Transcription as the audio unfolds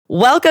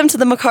Welcome to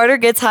the McCarter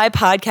Gets High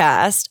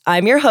podcast.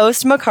 I'm your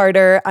host,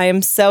 McCarter. I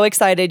am so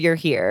excited you're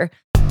here.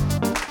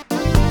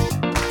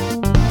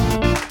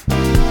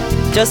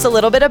 Just a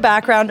little bit of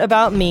background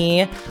about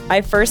me.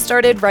 I first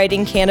started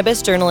writing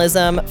cannabis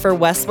journalism for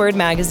Westward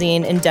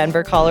Magazine in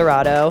Denver,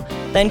 Colorado,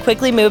 then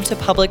quickly moved to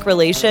public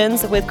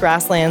relations with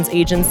Grasslands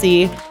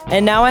Agency,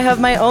 and now I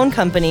have my own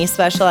company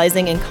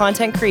specializing in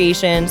content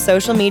creation,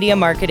 social media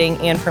marketing,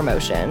 and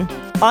promotion.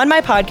 On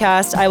my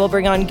podcast, I will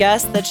bring on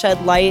guests that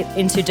shed light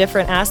into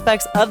different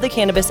aspects of the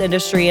cannabis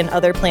industry and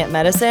other plant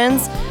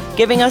medicines,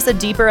 giving us a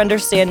deeper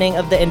understanding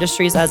of the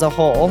industries as a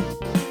whole.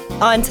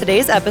 On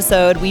today's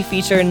episode, we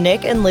feature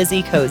Nick and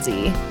Lizzie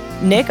Cozy.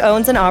 Nick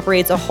owns and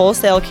operates a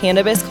wholesale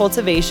cannabis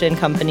cultivation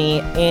company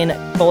in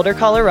Boulder,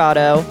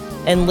 Colorado,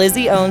 and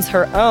Lizzie owns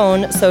her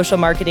own social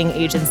marketing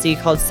agency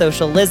called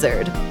Social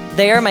Lizard.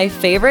 They are my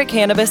favorite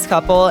cannabis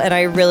couple, and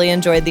I really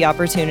enjoyed the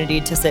opportunity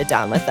to sit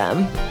down with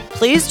them.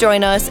 Please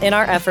join us in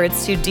our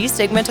efforts to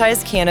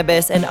destigmatize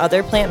cannabis and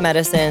other plant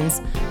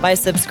medicines by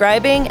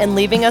subscribing and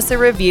leaving us a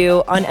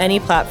review on any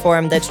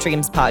platform that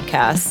streams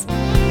podcasts.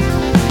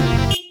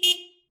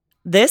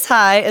 This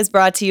high is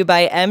brought to you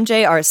by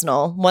MJ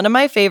Arsenal, one of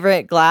my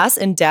favorite glass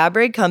and dab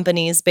rig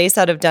companies based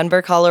out of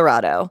Denver,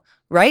 Colorado.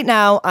 Right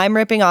now, I'm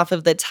ripping off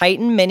of the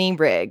Titan Mini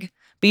Rig.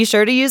 Be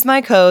sure to use my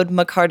code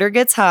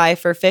McCarterGetsHigh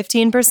for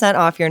 15%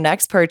 off your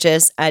next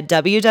purchase at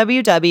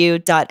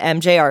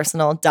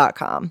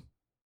www.mjarsenal.com.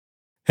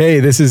 Hey,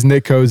 this is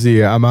Nick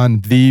Cozy. I'm on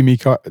the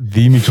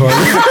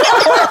McCarter.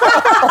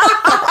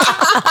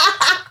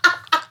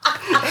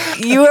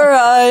 You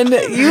are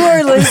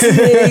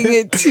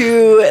listening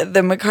to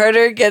the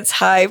McCarter Gets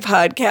High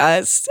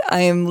podcast.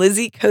 I am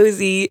Lizzie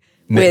Cozy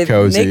with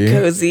Nick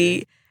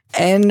Cozy,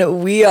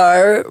 and we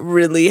are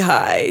really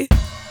high.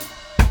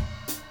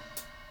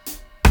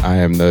 I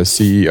am the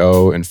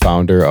CEO and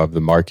founder of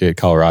The Market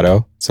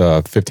Colorado. It's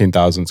a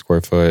 15,000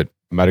 square foot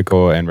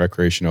medical and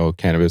recreational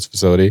cannabis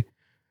facility.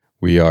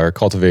 We are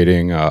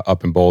cultivating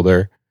up in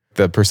Boulder.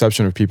 The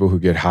perception of people who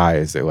get high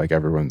is that like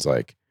everyone's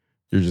like,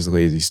 you're just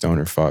lazy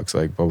stoner fucks,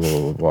 like blah, blah,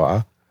 blah,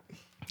 blah.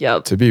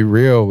 Yep. To be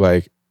real,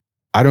 like,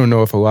 I don't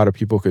know if a lot of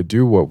people could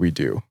do what we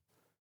do.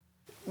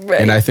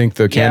 Right. And I think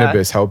the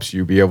cannabis helps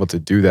you be able to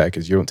do that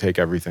because you don't take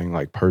everything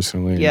like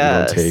personally.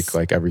 Yes. You don't take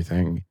like every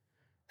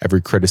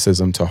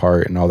criticism to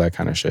heart and all that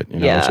kind of shit. You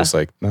know, It's just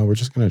like, no, we're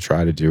just going to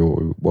try to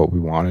do what we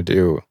want to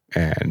do.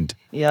 And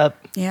Yep.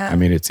 Yeah. I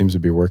mean, it seems to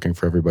be working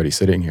for everybody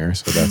sitting here.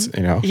 So that's,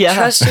 you know. Yeah.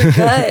 Trust your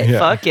gut. Yeah.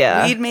 Fuck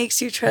yeah. Weed makes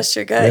you trust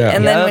your gut. Yeah.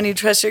 And then Yep. when you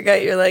trust your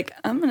gut, you're like,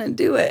 I'm going to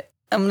do it.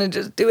 I'm going to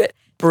just do it.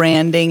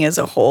 Branding as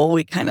a whole,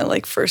 we kind of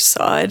like first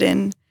saw it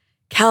in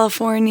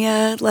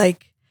California,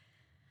 like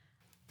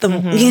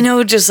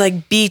just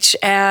like beach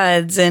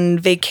ads and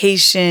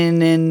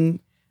vacation and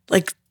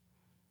like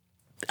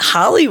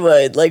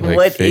Hollywood, like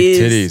what fake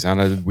is titties on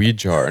a weed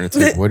jar, and it's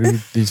like, what do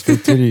these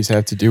fake titties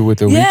have to do with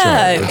the weed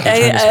jar? Like,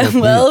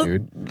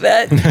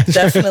 that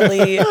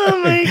definitely,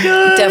 Oh my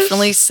God.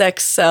 definitely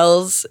sex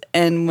sells.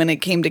 And when it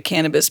came to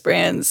cannabis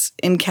brands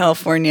in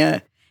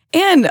California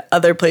and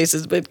other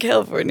places, but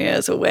California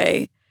as a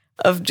way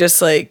of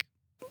just like,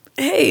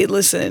 hey,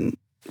 listen,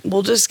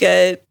 we'll just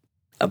get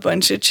a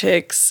bunch of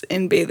chicks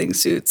in bathing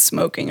suits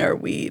smoking our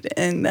weed,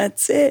 and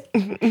that's it.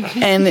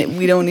 And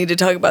we don't need to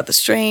talk about the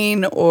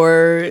strain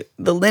or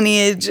the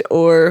lineage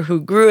or who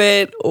grew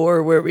it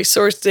or where we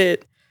sourced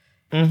it.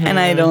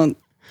 Mm-hmm.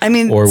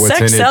 And or what's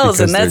sex in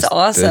sells, it, and that's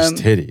awesome.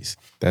 There's titties.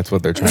 That's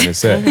what they're trying to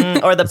say.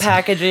 Mhm. Or the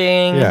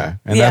packaging. Yeah,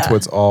 and that's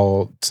what's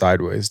all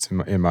sideways,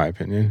 in my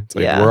opinion. It's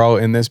like we're all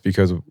in this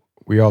because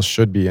we all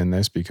should be in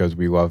this because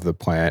we love the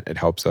plant. It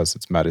helps us.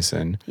 It's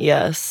medicine.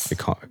 Yes. It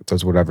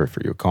does whatever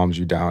for you. It calms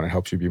you down. It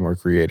helps you be more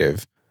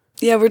creative.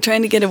 Yeah, we're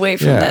trying to get away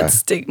from that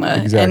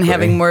stigma and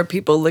having more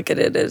people look at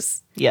it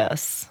as,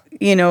 Yes.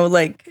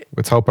 like.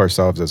 Let's help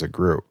ourselves as a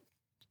group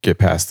get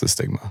past the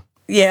stigma.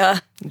 Yeah.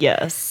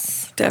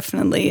 Yes.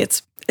 Definitely.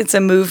 It's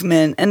a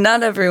movement, and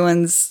not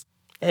everyone's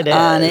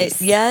on it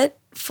yet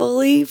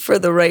fully for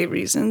the right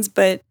reasons,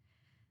 but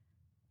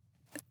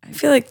I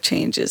feel like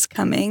change is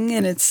coming,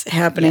 and it's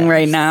happening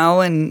right now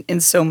and in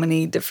so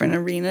many different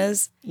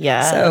arenas.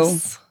 Yes. So,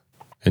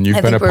 and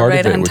you've been a part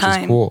of it, which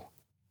is cool.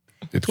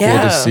 It's cool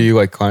to see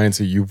like clients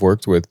that you've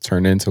worked with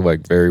turn into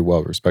like very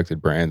well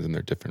respected brands in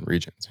their different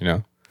regions, you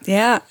know?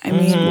 Yeah. I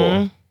mean,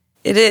 cool.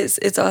 It is.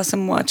 It's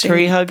awesome watching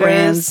Tree huggers.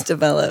 brands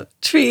develop.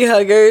 Tree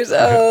huggers.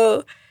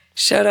 Oh,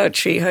 shout out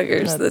tree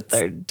huggers.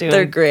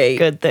 They're great.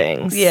 Good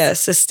things. Yeah.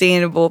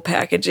 Sustainable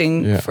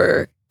packaging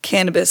for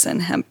cannabis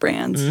and hemp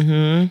brands. Mm-hmm.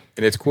 And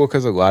it's cool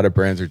because a lot of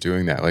brands are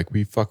doing that. Like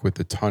we fuck with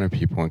a ton of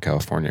people in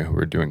California who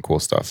are doing cool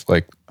stuff.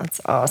 Like That's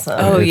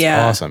awesome. it's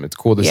awesome. It's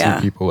cool to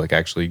see people like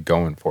actually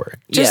going for it.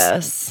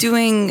 Just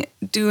doing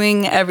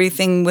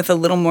everything with a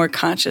little more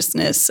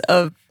consciousness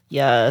of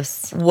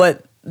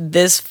what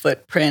this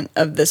footprint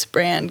of this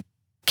brand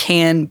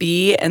can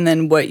be, and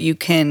then what you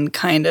can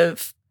kind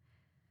of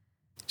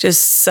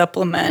just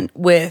supplement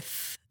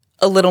with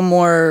a little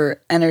more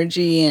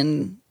energy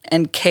and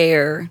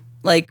care.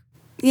 Like,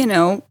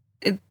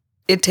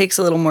 it takes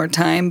a little more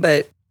time,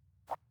 but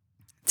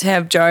to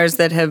have jars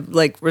that have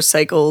like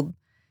recycled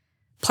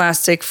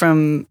plastic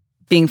from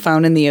being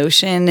found in the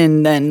ocean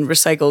and then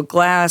recycled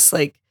glass,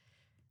 like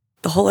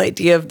the whole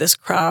idea of this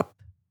crop,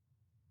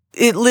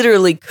 it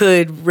literally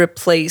could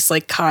replace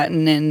like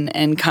cotton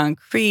and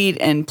concrete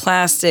and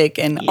plastic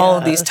and all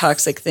of these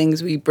toxic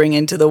things we bring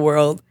into the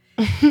world.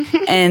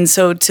 And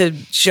so to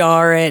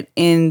jar it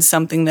in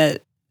something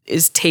that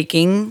is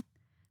taking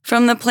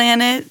from the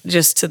planet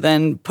just to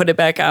then put it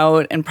back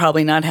out and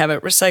probably not have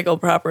it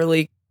recycled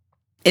properly,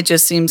 it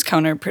just seems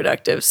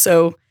counterproductive.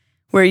 So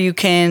where you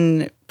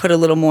can put a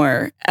little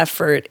more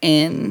effort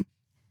in,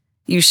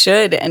 you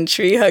should. And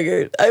Tree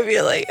Hugger, I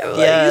feel like I'm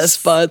like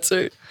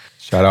sponsored.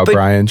 Shout out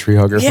Brian, Tree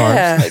Hugger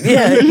Farms.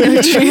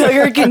 Yeah, Tree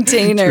Hugger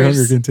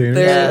containers. Tree Hugger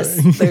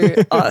containers.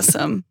 They're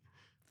awesome.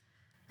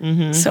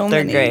 Mm-hmm.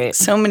 They're great.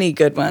 So many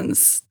good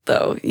ones,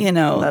 though, you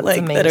know, That's like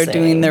amazing. that are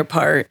doing their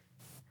part,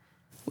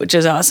 which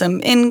is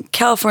awesome. In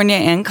California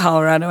and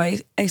Colorado,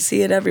 I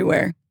see it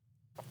everywhere.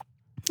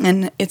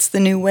 And it's the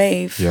new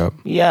wave. Yep.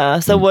 Yeah.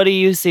 So what do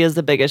you see as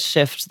the biggest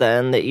shift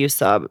then that you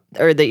saw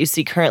or that you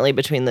see currently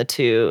between the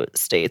two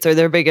states, or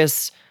their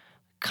biggest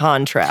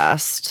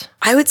contrast?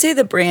 I would say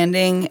the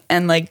branding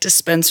and like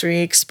dispensary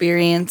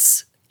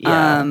experience.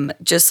 Yeah.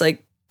 Just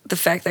like the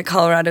fact that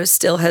Colorado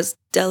still has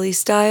deli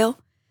style.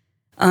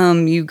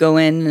 You go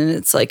in and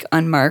it's like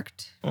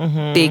unmarked,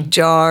 big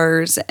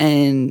jars,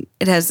 and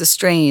it has the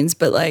strains,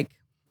 but like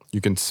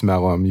you can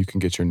smell them. You can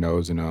get your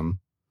nose in them.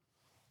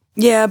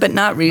 yeah, but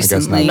not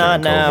recently. Not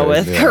now COVID,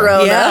 with yeah.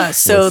 Corona. Yeah,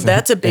 so With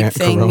that's a big Aunt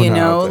thing, Corona you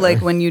know, out there.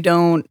 like when you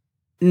don't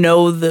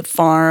know the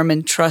farm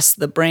and trust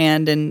the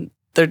brand and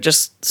they're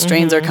just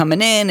strains are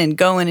coming in and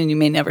going and you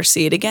may never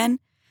see it again.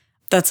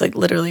 That's like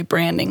literally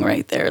branding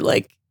right there.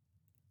 Like,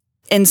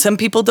 and some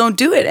people don't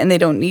do it and they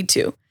don't need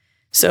to.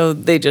 So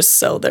they just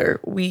sell their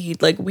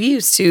weed like we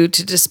used to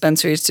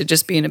dispensaries to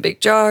just be in a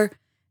big jar.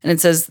 And it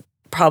says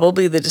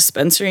probably the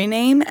dispensary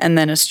name and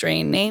then a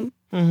strain name.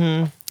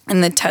 Mm-hmm.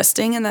 And the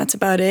testing, and that's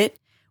about it.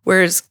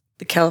 Whereas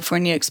the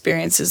California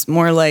experience is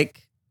more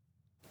like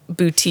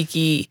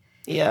boutique-y.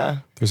 Yeah.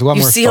 There's a lot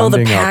You more see all the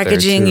funding out there,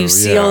 packaging, too. you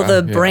see all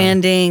the Yeah.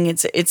 branding.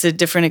 It's a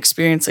different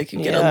experience. Like you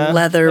get Yeah. a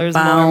leather There's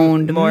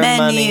bound more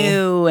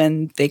menu,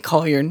 and they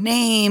call your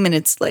name, and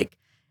it's like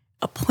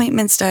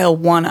appointment style,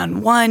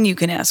 one-on-one. You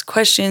can ask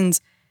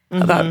questions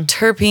about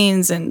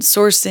terpenes and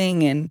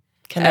sourcing and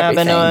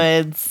everything.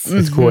 Cannabinoids.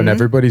 It's cool, and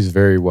everybody's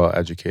very well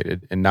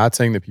educated. And not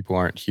saying that people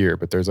aren't here,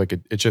 but there's like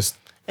it just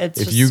It's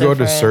if just you go to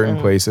different certain and-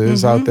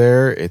 places out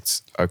there,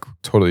 it's a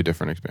totally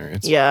different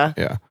experience. Yeah.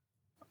 Yeah.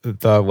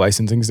 The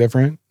licensing's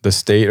different. The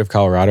state of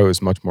Colorado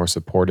is much more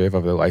supportive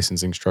of the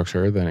licensing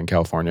structure than in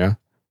California.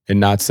 And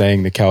not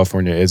saying that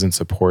California isn't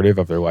supportive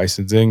of their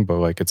licensing, but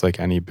like it's like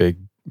any big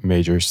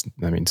major,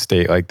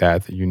 state like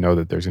that you know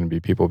that there's going to be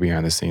people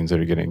behind the scenes that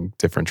are getting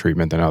different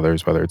treatment than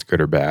others, whether it's good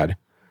or bad.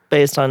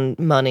 Based on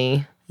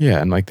money.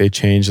 Yeah, and like they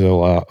change the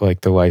law,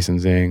 like the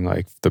licensing,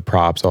 like the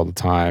props all the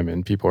time,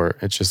 and people are.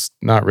 It's just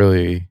not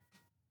really.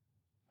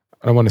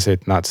 I don't want to say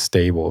it's not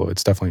stable.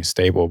 It's definitely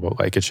stable, but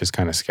like it's just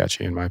kind of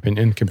sketchy in my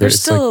opinion. Compared, There's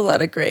it's still like, a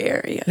lot of gray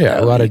area. Yeah,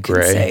 a though, lot of you can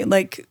gray. say.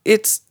 Like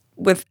it's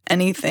with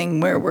anything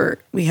where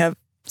we have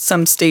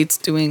some states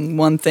doing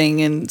one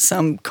thing and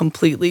some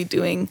completely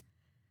doing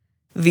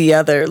the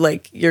other.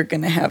 Like you're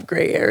going to have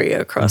gray area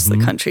across the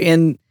country,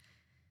 and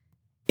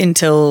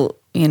until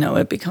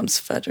it becomes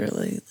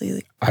federally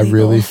legal. I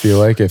really feel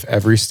like if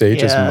every state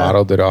just Yeah.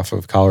 modeled it off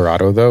of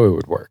Colorado, though, it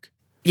would work.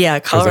 Yeah,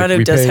 Colorado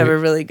we does pay- have a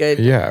really good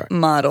Yeah,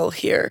 model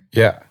here.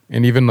 yeah,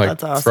 and even like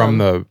That's awesome. from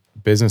the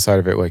business side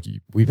of it, like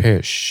we pay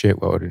a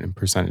shitload in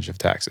percentage of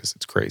taxes.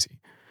 It's crazy.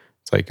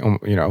 It's like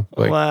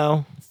like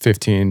Wow.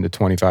 15 to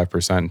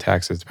 25% in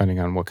taxes, depending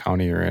on what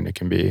county you're in. It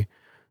can be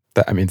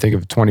that. I mean, think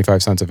of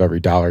 25 cents of every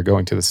dollar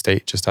going to the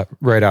state, just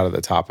right out of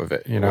the top of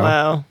it.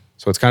 Wow.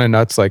 So it's kind of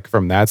nuts, like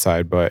from that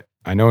side. But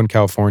I know in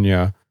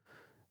California,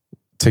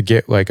 to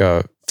get like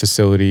a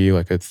facility,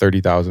 like a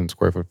 30,000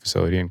 square foot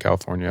facility in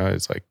California,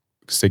 is like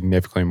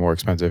significantly more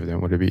expensive than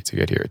would it be to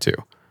get here too.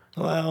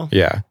 Wow.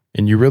 Yeah,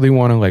 and you really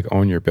want to like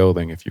own your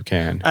building if you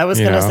can. I was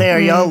you going to know? say, are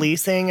y'all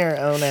leasing or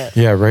own it?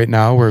 Yeah, right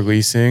now we're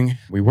leasing.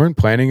 We weren't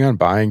planning on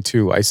buying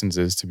 2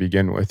 licenses to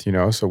begin with,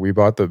 so we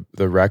bought the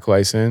rec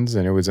license,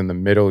 and it was in the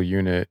middle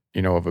unit,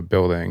 of a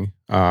building.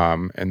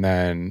 And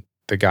then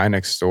the guy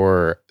next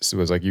door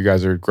was like, "You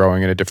guys are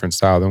growing in a different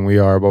style than we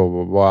are." Blah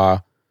blah blah.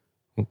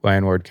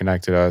 Landlord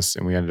connected us,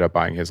 and we ended up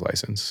buying his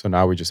license. So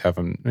now we just have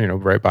them,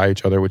 right by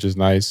each other, which is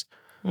nice.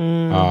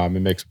 It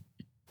makes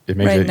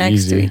Right it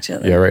next to easy. each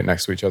other. Yeah, right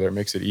next to each other. It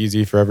makes it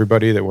easy for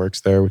everybody that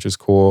works there, which is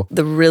cool.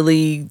 The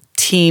really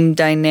team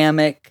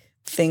dynamic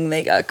thing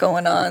they got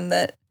going on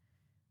that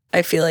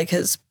I feel like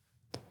has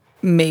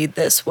made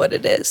this what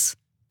it is.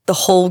 The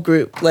whole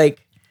group,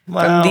 like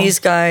Wow. from these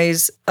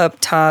guys up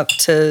top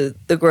to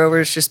the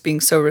growers just being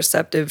so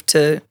receptive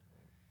to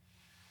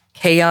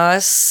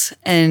chaos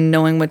and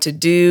knowing what to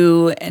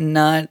do and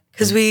not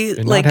Because we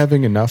And like not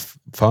having enough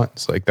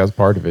funds. Like that's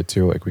part of it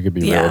too. Like we could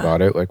be real Yeah.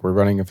 about it. Like we're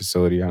running a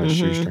facility on a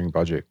shoestring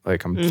budget.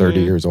 Like I'm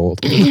 30 Mhm. years old.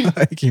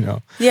 Like, you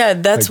know. yeah,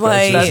 that's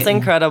Like, why That's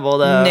incredible,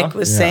 though. Nick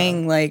was Yeah.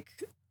 saying like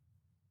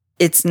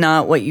it's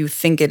not what you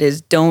think it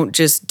is. Don't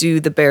just do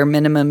the bare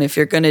minimum. If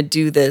you're gonna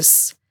do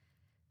this,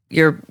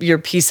 your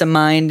peace of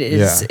mind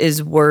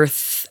is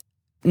worth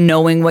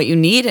knowing what you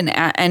need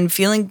and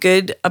feeling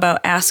good about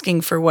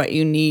asking for what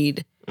you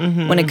need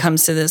when it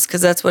comes to this,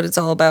 because that's what it's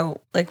all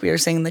about. Like we were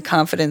saying, the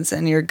confidence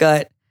in your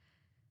gut,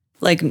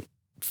 like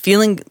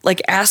feeling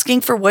like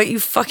asking for what you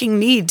fucking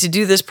need to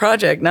do this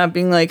project, not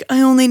being like,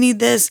 I only need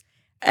this,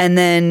 and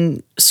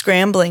then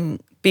scrambling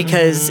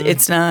because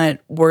it's not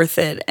worth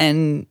it.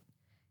 And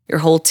your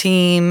whole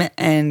team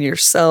and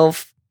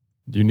yourself.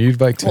 You need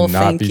like to Well,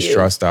 not thank be you.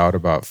 stressed out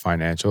about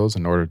financials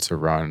in order to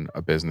run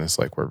a business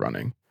like we're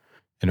running.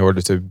 In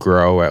order to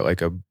grow at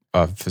like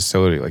a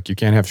facility, like you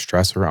can't have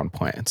stress around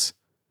plants.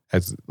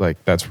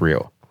 That's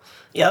real.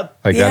 Yep.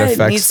 Like Yeah, that it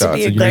affects needs to stuff.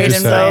 be a So you great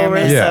just So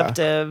environment.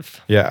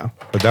 receptive. Yeah.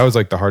 But that was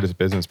like the hardest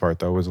business part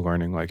though, was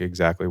learning like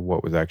exactly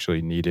what was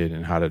actually needed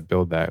and how to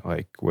build that,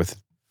 like with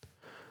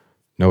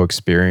no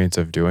experience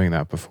of doing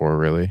that before,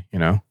 really, you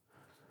know?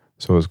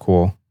 So it was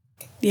cool.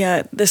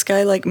 Yeah, this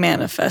guy like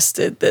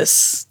manifested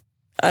this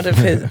out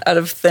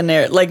of thin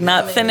air. Like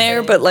not thin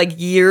air, but like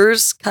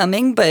years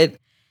coming. But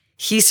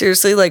he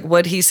seriously, like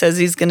what he says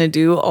he's gonna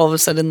do, all of a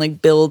sudden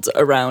like builds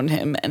around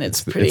him, and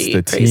it's pretty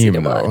It's the crazy team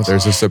to though. watch.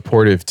 There's a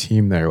supportive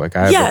team there. Like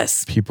I have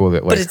Yes. people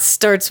that like, But it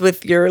starts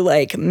with your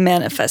like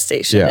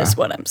manifestation, Yeah. is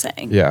what I'm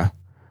saying. yeah.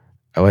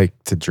 I like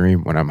to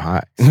dream when I'm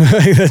high.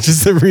 Like, that's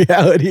just the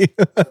reality.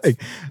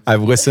 Like,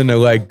 I've listened to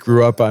like,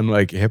 grew up on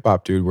like hip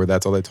hop, dude, where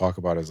that's all they talk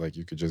about is like,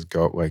 you could just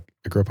go, like,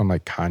 I grew up on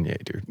like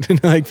Kanye,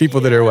 dude. Like people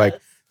that are like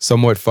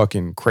somewhat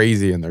fucking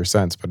crazy in their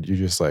sense, but you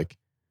just like,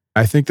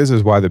 I think this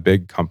is why the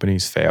big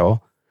companies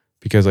fail,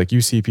 because like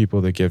you see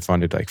people that get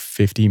funded like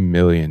 $50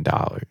 million,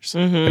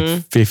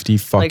 like 50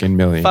 fucking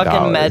million Fucking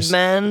dollars.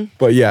 MedMen.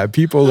 But yeah,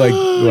 people like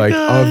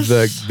gosh.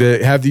 of the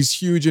have these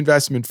huge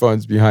investment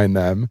funds behind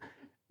them,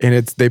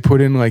 and they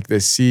put in like the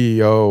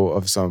CEO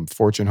of some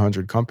Fortune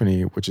 100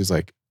 company, which is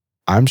like,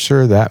 I'm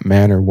sure that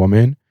man or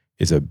woman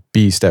is a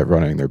beast at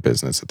running their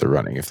business that they're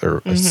running, if they're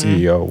a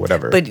CEO,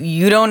 whatever. But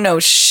you don't know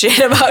shit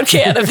about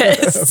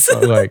cannabis.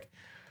 But like,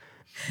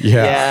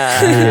 yeah,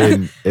 I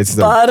mean, it's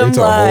a Bottom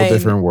whole line.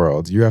 different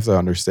world. You have to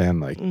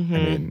understand, like, I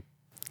mean,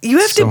 You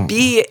have So- to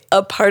be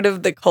a part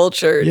of the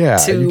culture. yeah,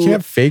 to, you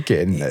can't fake it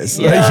in this.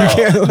 Yeah. Like,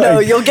 you can't, like, No,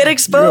 you'll get you know,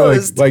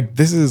 exposed. like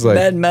this is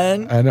like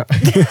Men. I know.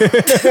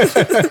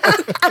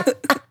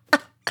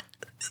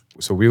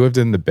 So we lived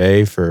in the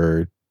Bay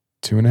for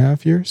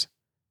 2.5 years.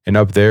 And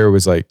up there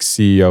was like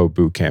CEO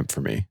boot camp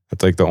for me.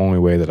 That's like the only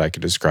way that I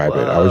could describe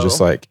it. I was just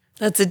Whoa. like,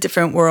 That's a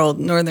different world.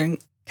 Northern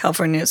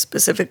California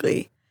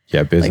specifically,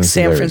 yeah, business. like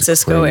San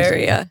Francisco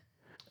area.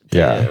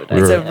 Yeah. Dude, we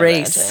It's were- a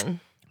race. imagine.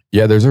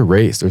 yeah, there's a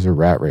race. There's a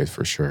rat race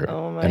for sure.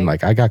 Oh my and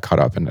like I got caught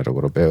up in it a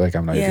little bit. Like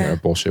I'm not even Yeah. gonna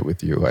bullshit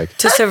with you. Like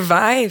To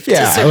survive,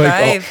 yeah, to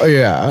survive, like, oh,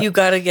 yeah. you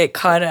gotta get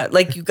caught up.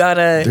 Like you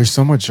gotta. There's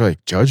so much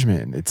like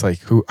judgment. It's like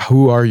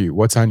who are you?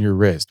 What's on your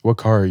wrist? What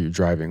car are you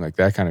driving? Like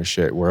that kind of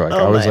shit. Where like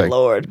Oh I was my like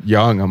Lord.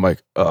 young, I'm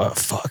like,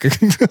 fuck.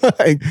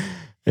 Like,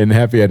 and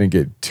happy I didn't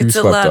get too It's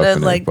a swept lot up of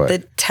in like it. But the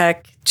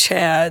tech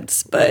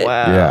chads, but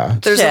Wow. Yeah.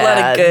 there's a lot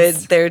of good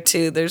Chads. there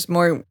too. There's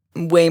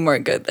way more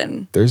good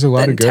than. there's a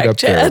lot than of good tech up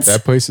there. chads.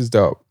 That place is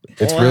dope.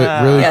 It's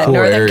Wow. really Yeah, cool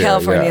Northern area.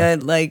 California Yeah.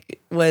 like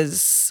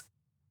was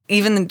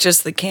even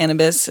just the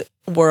cannabis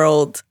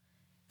world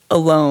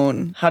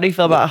alone. How do you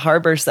feel about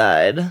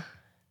Harborside?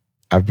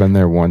 I've been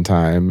there one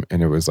time,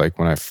 and it was like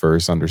when I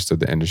first understood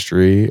the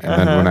industry. And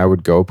then when I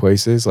would go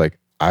places, like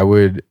I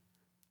would,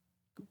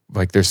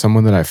 like there's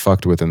someone that I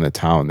fucked with in the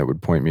town that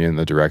would point me in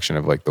the direction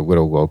of like the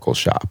little local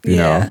shop, you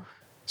Yeah. know?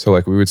 So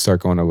like we would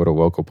start going to little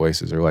local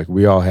places, or like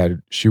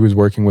she was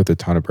working with a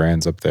ton of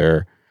brands up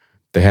there.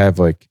 They have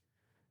like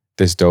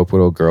this dope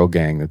little girl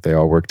gang that they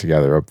all work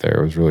together up there.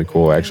 It was really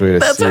cool actually to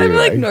That's see. why I'm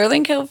like like,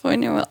 Northern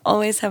California will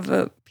always have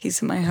a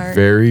piece of my heart.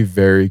 very,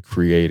 very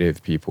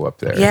creative people up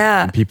there.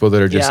 Yeah. And people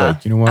that are just Yeah.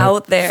 like, you know what?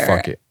 Out there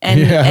Fuck it. and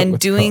Yeah, and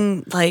let's go.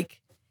 doing like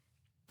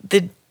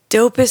the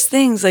dopest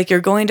things. Like you're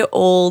going to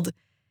old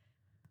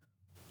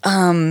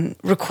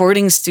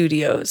recording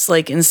studios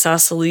like in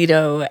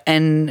Sausalito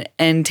and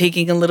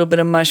taking a little bit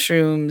of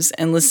mushrooms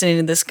and listening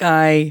to this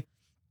guy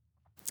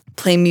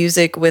play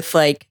music with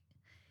like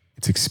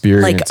It's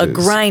a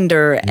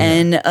grinder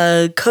and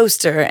a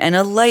coaster and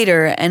a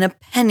lighter and a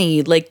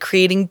penny, like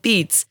creating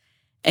beats.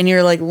 And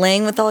you're like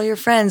laying with all your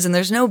friends, and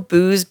there's no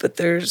booze, but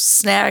there's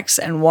snacks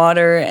and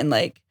water and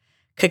like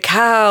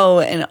cacao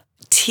and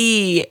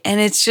tea. And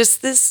it's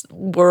just this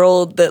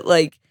world that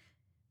like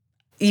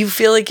you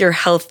feel like your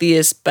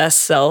healthiest, best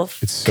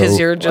self It's because so,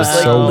 you're just Wow.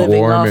 like so living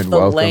warm off and the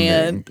welcoming.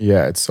 land.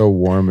 Yeah, it's so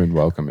warm and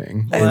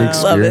welcoming. I And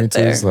love it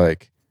experiences there.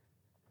 like,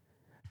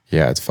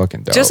 yeah, it's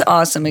fucking dope. Just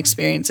awesome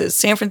experiences.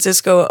 San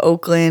Francisco,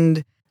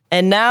 Oakland.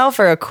 And now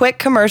for a quick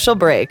commercial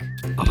break.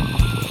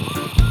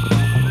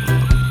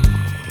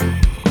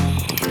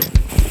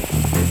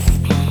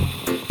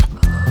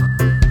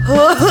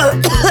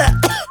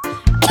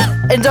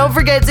 And don't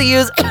forget to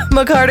use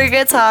McCarter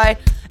Gets High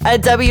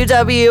at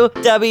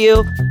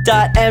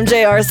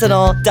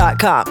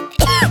www.mjarsenal.com.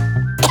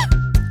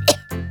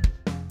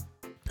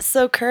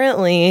 So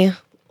currently,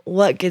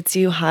 what gets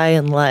you high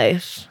in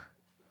life?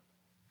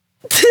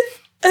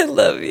 I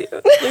love you.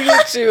 Look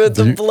at you with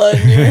the blood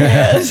in your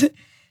hand.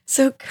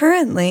 So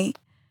currently,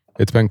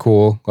 It's been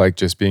cool, like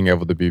just being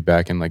able to be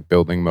back in like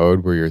building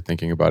mode where you're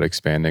thinking about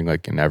expanding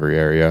like in every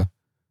area.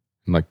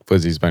 And like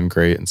Lizzie's been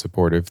great and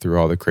supportive through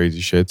all the crazy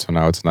shit. So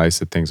now it's nice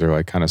that things are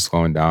like kind of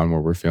slowing down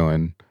where we're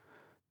feeling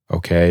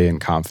okay and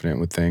confident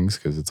with things,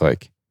 because it's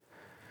like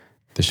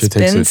the shit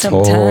takes a some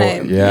toll.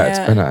 time. Yeah, it's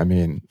been, I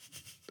mean,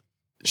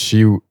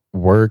 she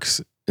works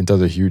and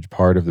does a huge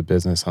part of the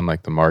business on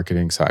like the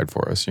marketing side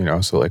for us, you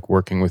know? So like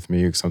working with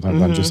me,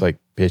 sometimes I'm just like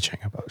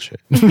bitching about shit.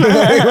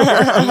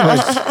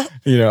 Like,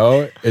 you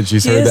know? And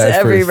she's heard has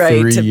that for every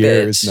right 3 to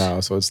years bitch. now.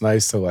 So it's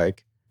nice to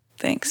like,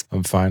 Thanks.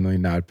 I'm finally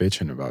not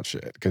bitching about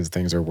shit because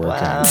things are working.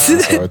 Wow.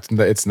 So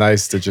it's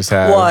nice to just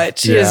have.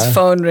 Watch his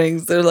phone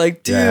rings. They're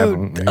like,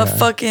 dude, Yeah, a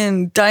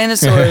fucking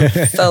dinosaur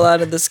fell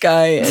out of the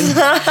sky, and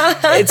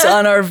it's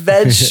on our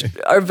veg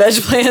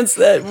plants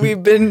that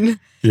we've been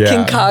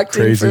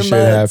concocting crazy for shit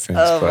months. happens.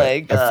 Oh but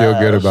my I feel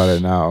good gosh. about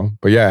it now.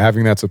 But yeah,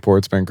 having that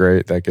support's been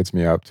great. That gets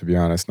me up, to be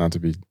honest, not to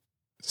be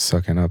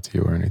sucking up to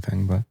you or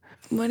anything. But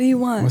What do you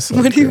want? what's up,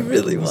 What do you girl?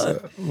 really What's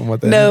want? up?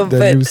 What No, the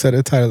but- new set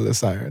of title of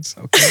sirens.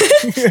 Okay.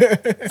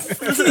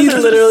 He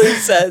literally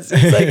says,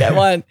 he's like, I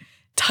want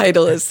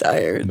title as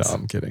sirens. No,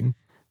 I'm kidding.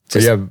 But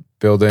Just yeah,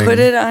 building Put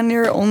it on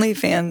your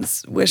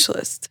OnlyFans wish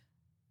list.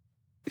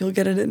 You'll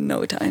get it in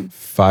no time.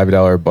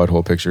 $5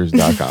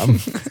 buttholepictures.com.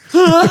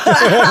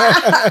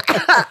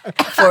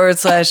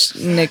 /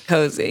 Nick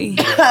Cozy.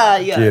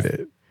 Yes. Get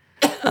it.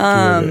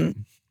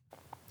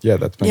 Yeah,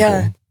 that's been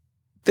yeah. cool.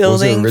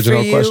 Building What was the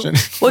original for you. question?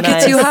 What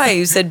gets Nice. you high?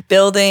 You said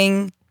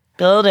building.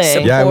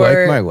 Building. Yeah, I like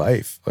Or- my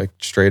life, like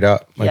straight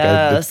up. Like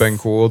it's been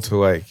Yes. cool to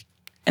like,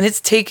 And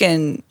it's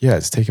taken, yeah,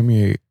 it's taken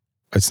me,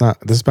 this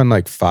has been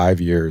like 5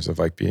 years of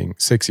like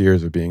 6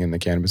 years of being in the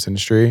cannabis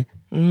industry.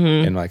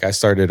 Mhm. And like I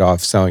started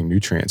off selling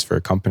nutrients for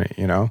a company,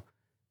 you know?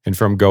 And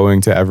from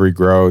going to every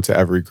grow,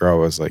 I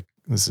was like,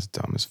 this is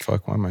dumb as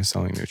fuck. Why am I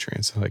selling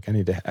nutrients? Like I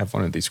need to have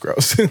one of these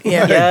grows.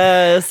 Yeah. Like,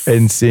 Yes.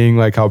 and seeing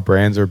like how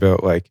brands are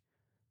built, like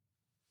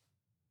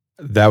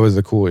that was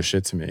the coolest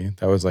shit to me.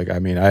 That was like, I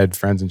mean, I had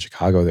friends in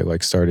Chicago that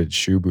like started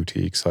shoe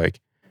boutiques, like,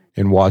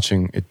 and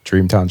watching it,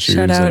 Dreamtown Shoes.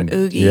 Shout out and,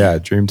 Oogie. Yeah,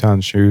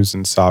 Dreamtown Shoes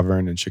and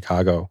Sovereign in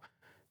Chicago,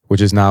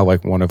 which is now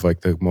like one of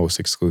like the most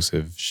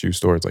exclusive shoe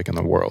stores like in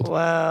the world.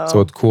 Wow.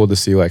 So it's cool to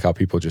see like how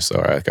people just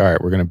are like, all right,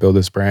 we're gonna build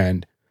this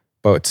brand,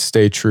 but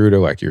stay true to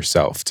like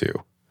yourself too.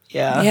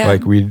 yeah. Yeah.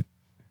 Like we, you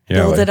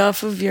know, build like, it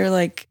off of your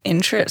like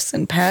interests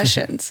and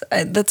passions.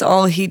 That's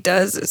all he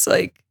does. Is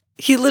like,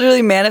 he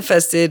literally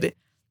manifested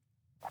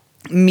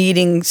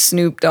meeting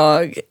Snoop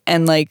Dogg,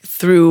 and like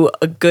through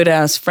a good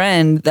ass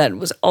friend that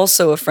was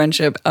also a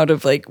friendship out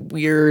of like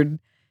weird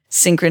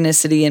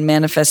synchronicity and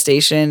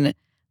manifestation.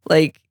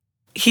 Like,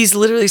 he's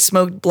literally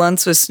smoked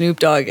blunts with Snoop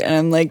Dogg, and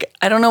I'm like,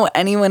 I don't know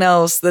anyone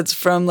else that's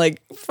from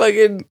like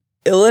fucking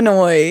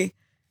Illinois.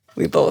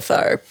 We both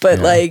are, but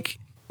Yeah. like,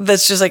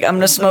 that's just like, I'm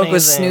gonna That's smoke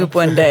with amazing. Snoop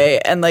one day,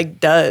 and like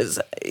does.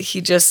 He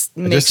just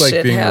I makes just like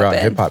shit being around happen.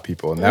 hip hop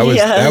people, and that was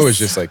Yes.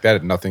 just like that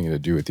had nothing to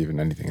do with even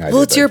anything I did.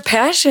 Well, it's Like, your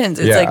passions.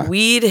 It's Yeah. like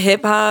weed,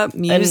 hip hop,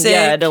 And music.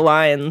 yeah, it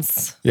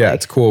aligns. yeah,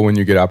 it's cool when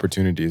you get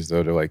opportunities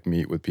though to like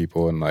meet with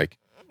people and like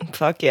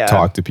Fuck yeah.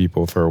 talk to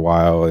people for a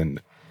while,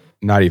 and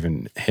not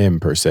even him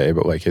per se,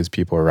 but like his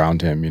people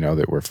around him, you know,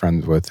 that we're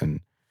friends with, and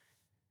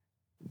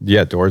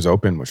yeah, doors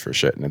open with for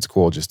shit, and it's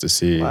cool just to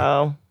see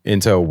Wow.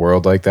 into a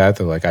world like that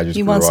like I just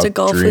He grew wants up to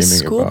golf with dreaming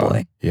Schoolboy.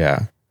 about.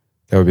 Yeah,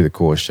 that would be the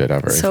coolest shit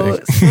ever. So I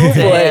think.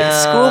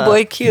 Yeah.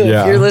 Schoolboy Q,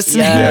 Yeah. if you're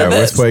listening Yeah, to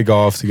let's this. play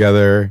golf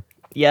together.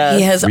 Yes.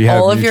 He has We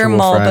have all of your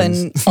mutual Malbon,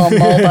 friends.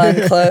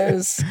 Malbon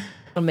clothes. I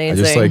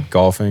Amazing. just like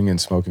golfing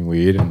and smoking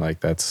weed, and like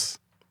that's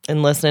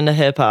and listening to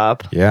hip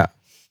hop. yeah.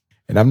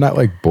 And I'm not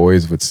like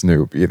boys with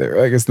Snoop either.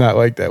 Like it's not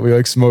like that. We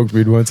like smoked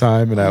weed one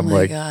time, and Oh I'm my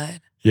like, God.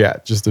 yeah,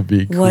 just to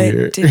be What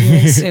clear. did you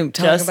and Snoop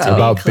talk Just to about?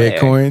 About clear.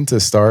 Bitcoin to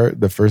start.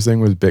 The first thing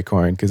was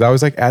Bitcoin, because I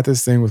was like at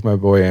this thing with my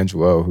boy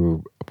Angelo,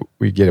 who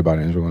we get about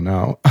Angelo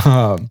now.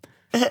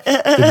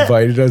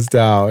 Invited us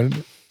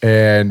down,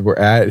 and we're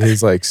at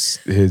his like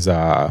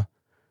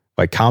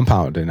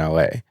compound in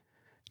LA.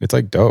 It's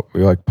like dope.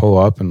 We like pull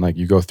up, and like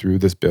you go through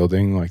this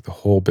building, like the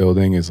whole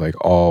building is like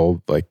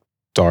all like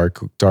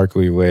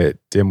darkly lit,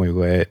 dimly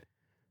lit,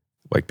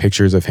 like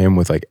pictures of him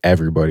with like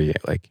everybody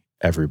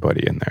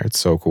in there. It's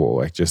so cool.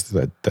 Like just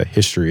the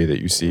history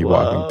that you see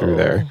walking through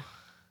there.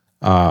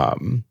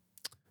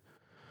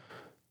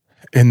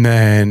 And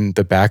then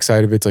the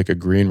backside of it's like a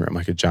green room,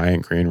 like a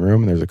giant green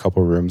room. And there's a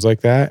couple rooms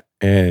like that.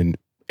 And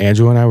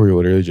Angela and I were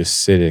literally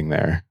just sitting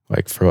there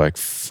like for like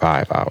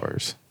 5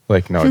 hours.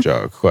 Like no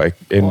joke. Like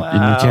and you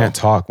Wow. can't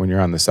talk when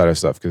you're on the set of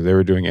stuff, because they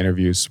were doing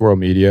interviews. Swirl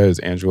Media is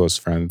Angela's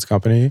friend's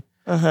company.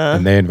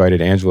 And they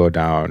invited Angelo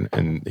down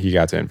and he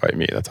got to invite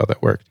me. That's how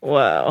that worked.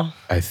 Wow.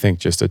 I think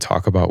just to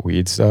talk about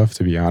weed stuff,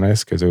 to be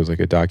honest, because it was like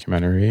a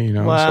documentary, you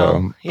know? Wow.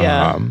 So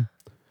Yeah.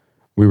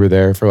 we were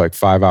there for like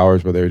 5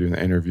 hours while they were doing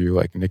the interview.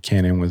 Like Nick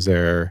Cannon was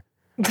there.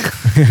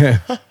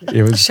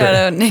 It was Shout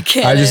out Nick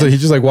Cannon. he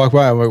just like walked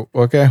by. I'm like,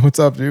 okay, what's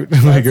up, dude?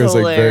 Like it was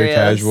like very hilarious.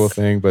 casual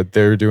thing, but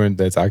they were doing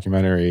that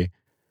documentary.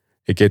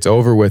 It gets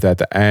over with at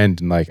the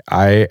end. And like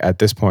at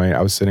this point,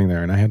 I was sitting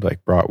there and I had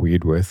like brought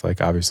weed with, like,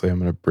 obviously I'm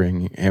going to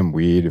bring him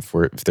weed if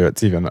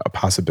there's even a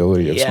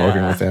possibility of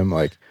smoking with him.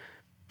 Like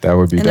that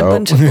would be and dope. a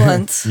bunch of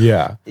blunts.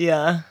 Yeah.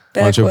 Yeah.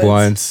 Bunch of Backwoods.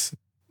 blunts.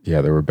 Yeah,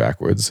 they were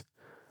backwoods.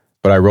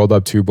 But I rolled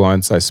up 2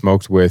 blunts. I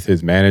smoked with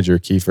his manager,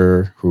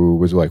 Kiefer, who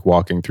was like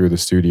walking through the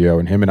studio.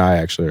 And him and I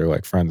actually are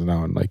like friends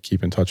now and like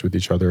keep in touch with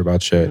each other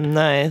about shit.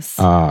 Nice.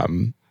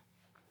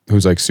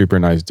 Who's like super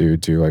nice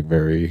dude too, like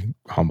very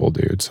humble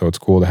dude. So it's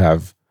cool to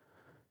have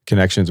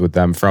connections with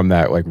them from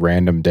that like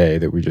random day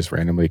that we just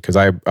randomly, because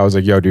I was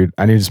like, yo, dude,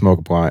 I need to smoke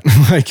a blunt.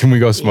 Like, can we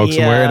go smoke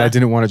somewhere? And I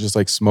didn't want to just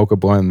like smoke a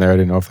blunt in there. I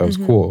didn't know if that was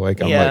cool.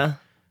 Like, I'm like,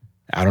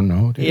 I don't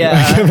know, dude. Yeah.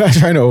 Like, I'm not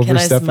trying to Can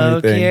I overstep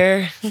smoke anything.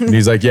 here? And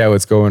he's like, yeah,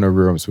 let's go in a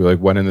room. So we like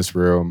went in this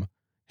room,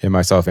 him,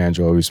 myself,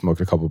 Angelo, we smoked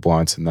a couple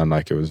blunts and then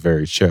like it was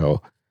very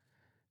chill.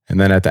 And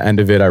then at the end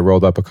of it, I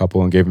rolled up a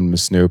couple and gave him a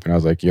snoop. And I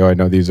was like, yo, I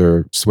know these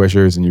are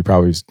swishers and you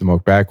probably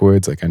smoke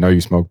backwoods. Like, I know you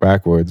smoke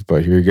backwoods,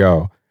 but here you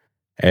go.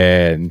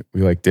 And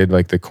we like did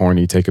like the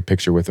corny take a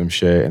picture with him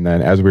shit. And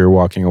then as we were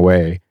walking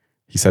away,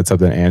 he said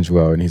something to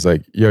Angelo and he's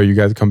like, yo, you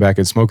guys come back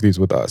and smoke these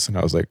with us. And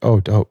I was like,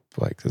 oh, dope.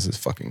 Like, this is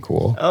fucking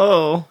cool.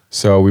 Oh.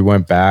 So we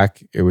went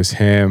back. It was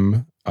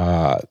him.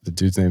 The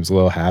dude's name's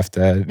Lil Half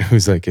Dead,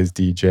 who's like his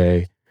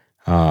DJ.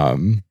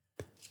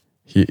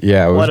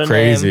 It was What a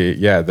crazy.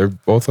 Yeah, they're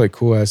both like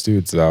cool ass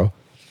dudes though.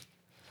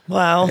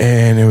 Wow.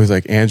 And it was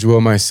like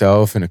Angelo,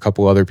 myself, and a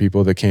couple other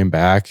people that came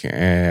back,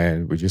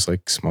 and we just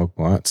like smoked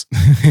blunts.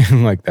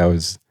 And like it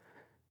was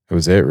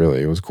it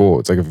really. It was cool.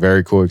 It's like a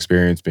very cool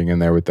experience being in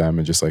there with them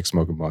and just like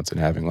smoking blunts and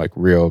having like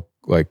real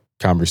like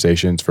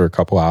conversations for a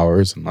couple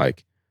hours and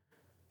like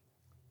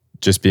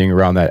just being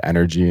around that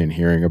energy and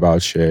hearing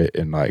about shit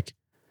and like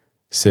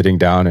sitting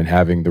down and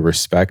having the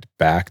respect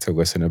back to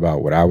listen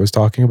about what I was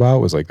talking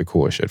about was like the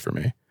coolest shit for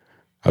me.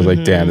 I was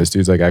like, damn, this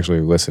dude's like actually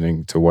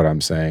listening to what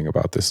I'm saying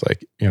about this,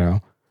 like, you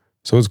know?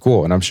 So it was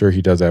cool. And I'm sure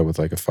he does that with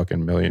like a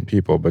fucking million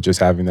people, but just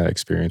having that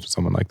experience with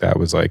someone like that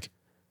was like,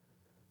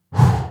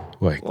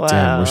 like,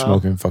 damn, we're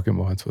smoking fucking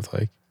blunts with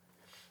like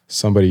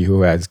somebody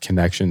who has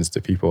connections to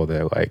people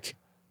that are like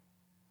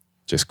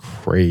just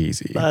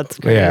crazy. That's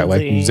crazy. Yeah,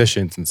 like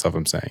musicians and stuff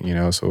I'm saying, you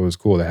know? So it was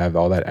cool to have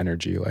all that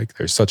energy. Like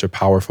there's such a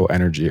powerful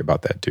energy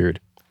about that dude.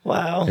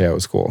 Wow. Yeah, it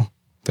was cool.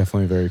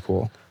 Definitely very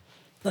cool.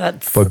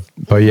 That's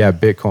But yeah,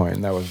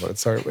 Bitcoin, that was what it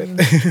started with.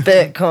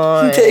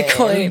 Bitcoin.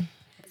 Bitcoin.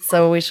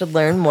 So we should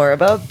learn more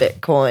about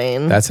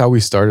Bitcoin. That's how we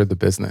started the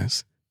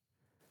business,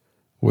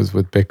 was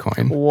with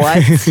Bitcoin.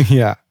 What?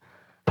 Yeah.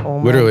 Oh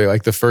my- Literally,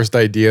 like the first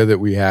idea that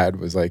we had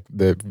was like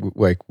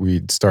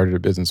we started a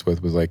business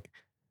with was like,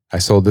 I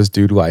sold this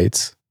dude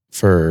lights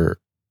for,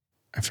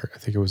 I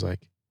think it was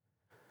like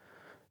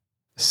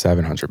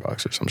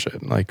 $700 or some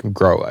shit, like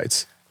grow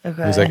lights.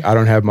 Okay. He's like, I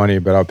don't have money,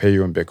 but I'll pay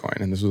you in Bitcoin.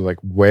 And this was like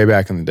way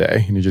back in the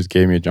day. And he just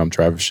gave me a jump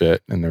drive of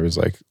shit. And there was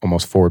like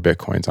almost 4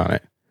 Bitcoins on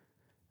it.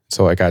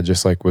 So like, I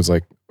just like was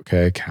like,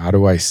 okay, how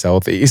do I sell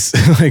these?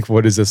 Like,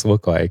 what does this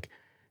look like?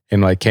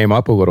 And like came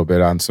up a little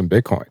bit on some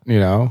Bitcoin, you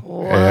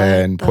know,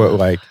 and put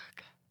like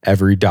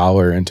every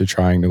dollar into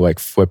trying to like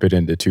flip it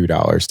into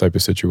 $2 type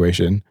of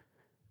situation.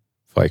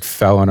 Like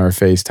fell on our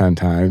face 10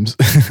 times,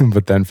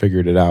 but then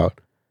figured it out.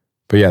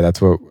 But yeah,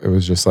 that's what it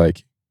was just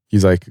like.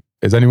 He's like,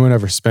 has anyone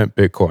ever spent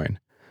Bitcoin? I'm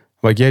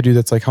like, yeah, dude,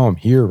 that's like how I'm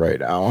here right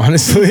now,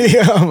 honestly.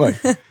 I'm like,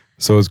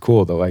 so it's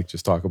cool to like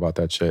just talk about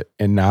that shit.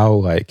 And now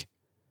like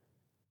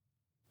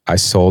I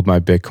sold my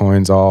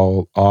Bitcoins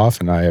all off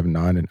and I have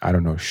none and I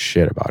don't know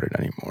shit about it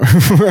anymore.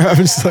 I'm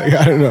just like,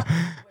 I don't know.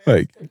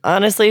 Like,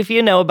 honestly, if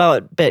you know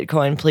about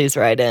Bitcoin, please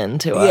write in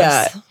to us.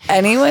 Yeah.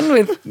 Anyone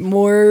with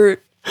more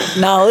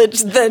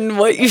knowledge than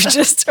what you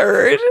just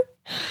heard,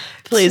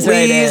 Please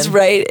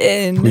write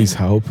in. please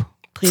help.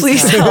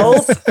 Please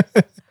help.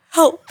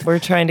 Help. We're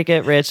trying to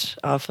get rich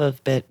off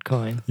of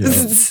Bitcoin.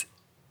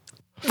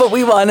 Yeah. But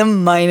we want to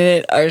mine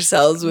it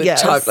ourselves with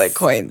Yes. chocolate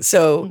coins.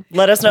 So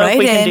Let us know if Write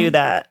we can in. do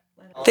that.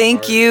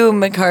 thank you,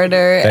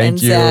 McCarter and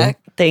Thank you. Zach.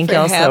 Thank for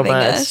y'all so having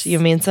much. us. You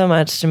mean so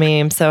much to me.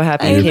 I'm so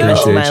happy I you came know.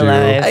 into my Appreciate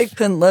you. life. I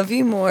couldn't love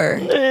you more,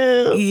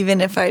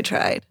 even if I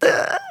tried.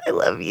 I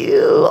love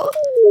you.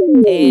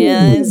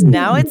 And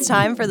now it's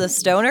time for the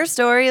stoner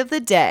story of the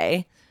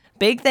day.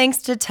 Big thanks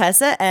to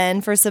Tessa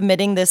N for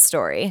submitting this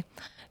story.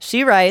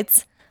 She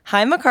writes,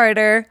 "Hi,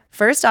 McCarter.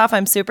 First off,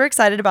 I'm super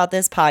excited about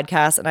this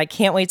podcast and I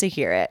can't wait to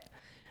hear it.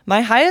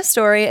 My highest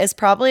story is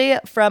probably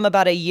from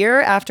about a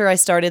year after I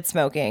started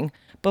smoking.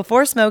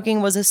 Before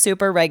smoking was a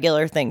super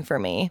regular thing for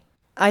me.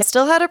 I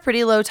still had a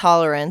pretty low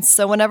tolerance,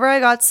 so whenever I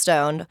got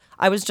stoned,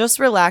 I was just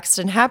relaxed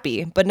and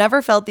happy, but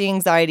never felt the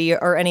anxiety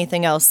or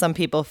anything else some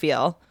people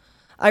feel.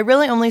 I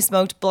really only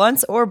smoked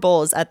blunts or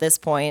bowls at this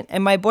point,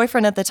 and my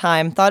boyfriend at the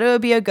time thought it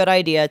would be a good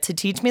idea to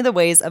teach me the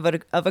ways of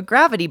a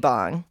gravity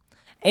bong.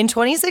 In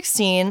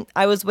 2016,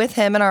 I was with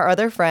him and our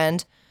other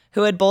friend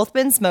who had both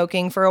been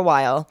smoking for a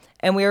while,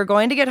 and we were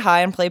going to get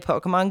high and play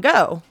Pokemon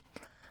Go.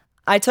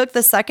 I took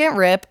the second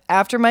rip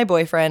after my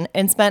boyfriend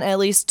and spent at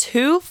least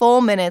 2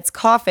 full minutes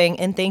coughing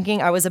and thinking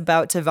I was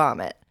about to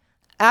vomit.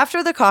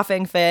 After the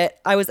coughing fit,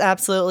 I was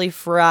absolutely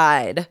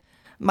fried.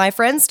 My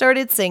friends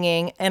started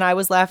singing, and I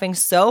was laughing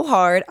so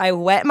hard I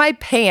wet my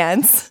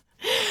pants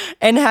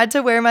and had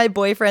to wear my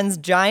boyfriend's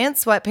giant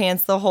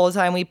sweatpants the whole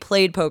time we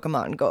played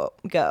Pokemon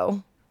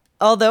Go.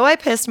 Although I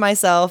pissed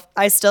myself,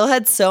 I still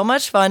had so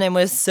much fun and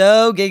was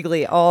so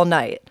giggly all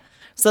night.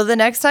 So the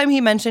next time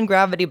he mentioned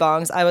gravity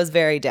bongs, I was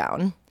very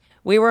down.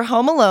 We were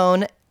home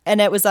alone,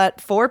 and it was at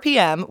 4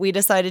 p.m. We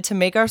decided to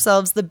make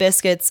ourselves the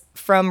biscuits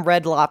from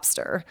Red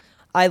Lobster.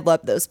 I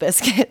love those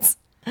biscuits.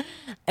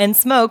 And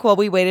smoke while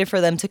we waited for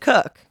them to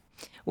cook.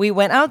 We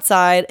went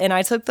outside and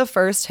I took the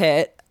first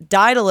hit,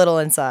 died a little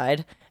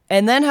inside,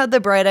 and then had the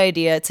bright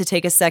idea to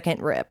take a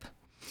second rip.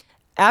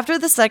 After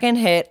the second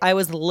hit, I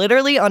was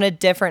literally on a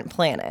different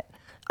planet.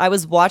 I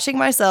was watching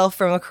myself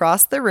from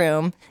across the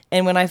room,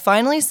 and when I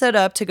finally stood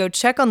up to go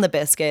check on the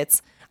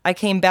biscuits, I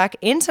came back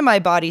into my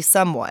body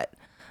somewhat.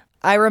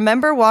 I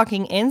remember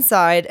walking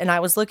inside and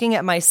I was looking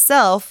at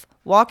myself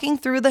walking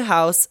through the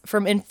house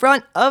from in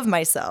front of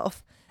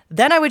myself.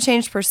 Then I would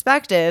change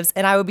perspectives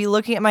and I would be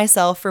looking at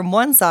myself from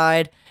one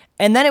side,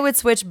 and then it would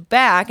switch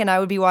back and I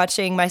would be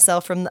watching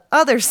myself from the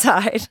other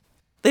side.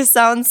 This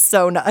sounds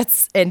so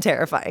nuts and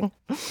terrifying.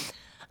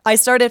 I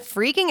started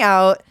freaking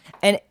out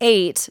and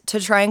ate to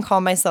try and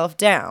calm myself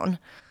down.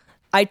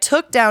 I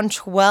took down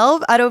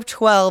 12 out of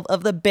 12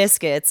 of the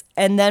biscuits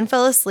and then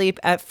fell asleep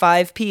at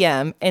 5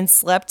 p.m. and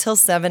slept till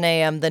 7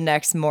 a.m. the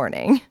next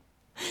morning.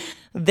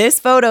 This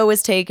photo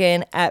was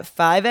taken at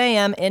 5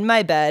 a.m. in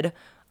my bed.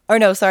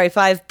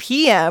 5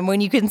 p.m.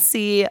 when you can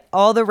see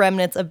all the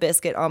remnants of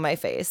biscuit on my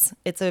face.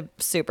 It's a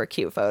super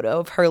cute photo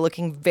of her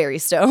looking very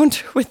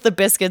stoned with the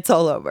biscuits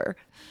all over.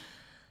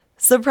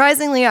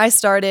 Surprisingly, I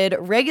started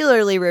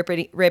regularly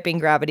ripping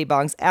gravity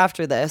bongs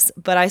after this,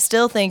 but I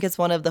still think it's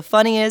one of the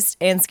funniest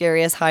and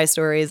scariest high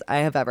stories I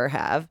have ever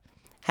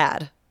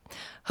had.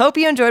 Hope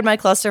you enjoyed my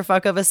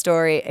clusterfuck of a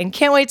story and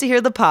can't wait to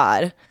hear the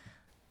pod.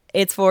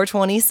 It's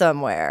 420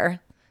 somewhere.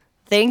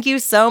 Thank you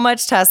so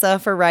much, Tessa,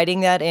 for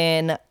writing that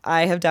in.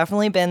 I have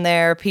definitely been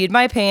there, peed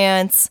my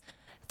pants,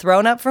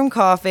 thrown up from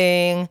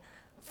coughing,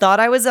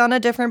 thought I was on a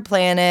different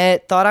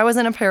planet, thought I was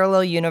in a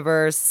parallel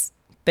universe.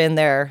 Been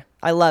there.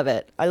 I love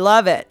it. I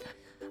love it.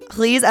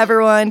 Please,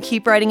 everyone,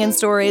 keep writing in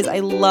stories. I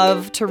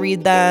love to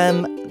read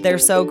them. They're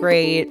so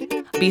great.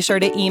 Be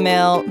sure to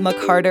email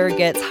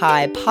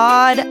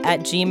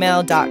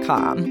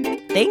mccartergetshighpod@gmail.com.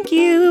 Thank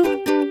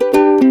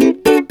you.